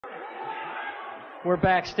We're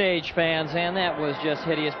backstage, fans, and that was just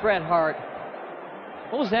hideous. Bret Hart,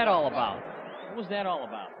 what was that all about? What was that all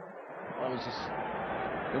about? Well,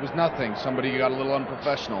 it was nothing. Somebody got a little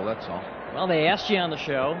unprofessional, that's all. Well, they asked you on the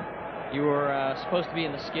show. You were supposed to be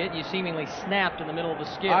in the skit. You seemingly snapped in the middle of the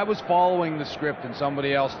skit. I was following the script, and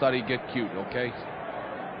somebody else thought he'd get cute, okay?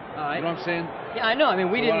 All right. You know what I'm saying? Yeah, I know. I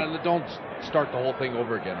mean, we didn't... Don't start the whole thing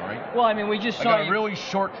over again, all right? Well, I mean, we just saw I got a really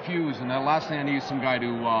short fuse, and the last thing I need is some guy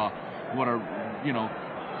to want to,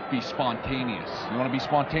 be spontaneous. You want to be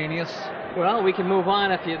spontaneous? Well, we can move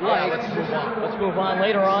on if you'd like. Yeah, let's move on. Let's move on.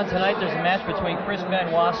 Later on tonight, there's a match between Chris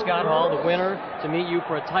Benoit, Scott Hall, the winner, to meet you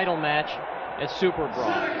for a title match at Super Brawl.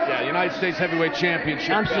 Yeah, United States Heavyweight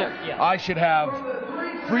Championship. Yeah. I should have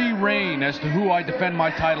free reign as to who I defend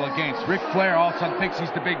my title against. Ric Flair all of a sudden thinks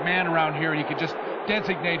he's the big man around here, and he can just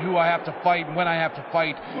designate who I have to fight and when I have to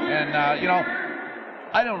fight. And,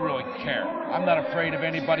 I don't really care. I'm not afraid of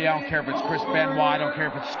anybody. I don't care if it's Chris Benoit. I don't care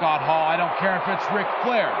if it's Scott Hall. I don't care if it's Ric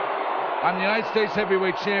Flair. I'm the United States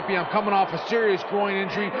Heavyweight Champion. I'm coming off a serious groin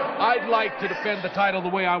injury. I'd like to defend the title the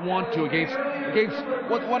way I want to against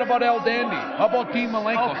what about El Dandy? How about Dean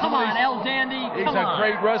Malenko? Oh, come on, El Dandy. He's a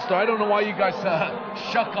great wrestler. I don't know why you guys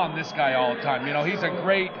shuck on this guy all the time. He's a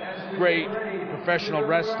great professional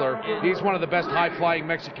wrestler. He's one of the best high-flying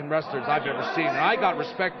Mexican wrestlers I've ever seen, and I got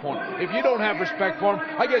respect for him. If you don't have respect for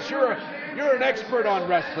him, I guess you're an expert on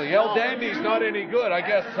wrestling. El Dandy's not any good. I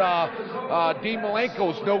guess Dean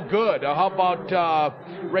Malenko's no good. How about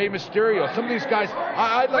Rey Mysterio? Some of these guys,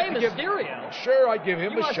 I'd like to give... Rey Mysterio? Sure, I'd give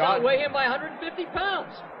him a shot. You must outweigh him by 150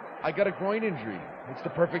 pounds. I got a groin injury. It's the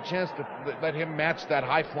perfect chance to let him match that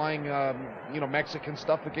high-flying, Mexican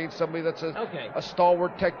stuff against somebody that's a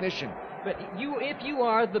stalwart technician. But if you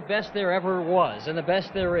are the best there ever was and the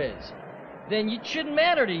best there is, then it shouldn't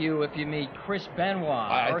matter to you if you meet Chris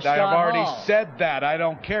Benoit or Scott Hall. I've already said that. I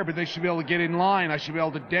don't care, but they should be able to get in line. I should be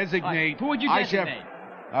able to designate. Who would you designate?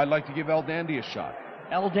 I'd like to give El Dandy a shot.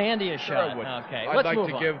 El Dandy a shot. Sure I would. Okay. I'd like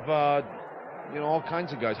to give, all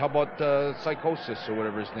kinds of guys. How about Psychosis or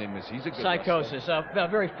whatever his name is? He's a good Psychosis, a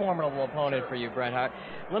very formidable opponent for you, Bret Hart.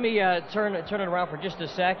 Let me turn it around for just a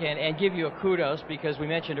second and give you a kudos, because we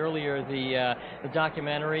mentioned earlier the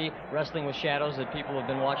documentary Wrestling with Shadows that people have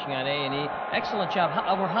been watching on A&E. Excellent job.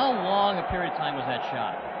 Over how long a period of time was that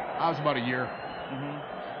shot? That was about a year.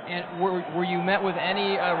 Mm-hmm. And were you met with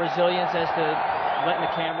any resilience as to letting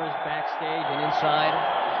the cameras backstage and inside?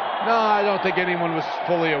 No, I don't think anyone was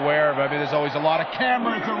fully aware of it. I mean, there's always a lot of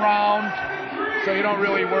cameras around, so you don't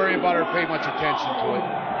really worry about or pay much attention to it.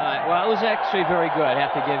 All right, well, it was actually very good. I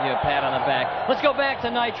have to give you a pat on the back. Let's go back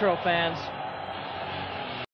to Nitro, fans.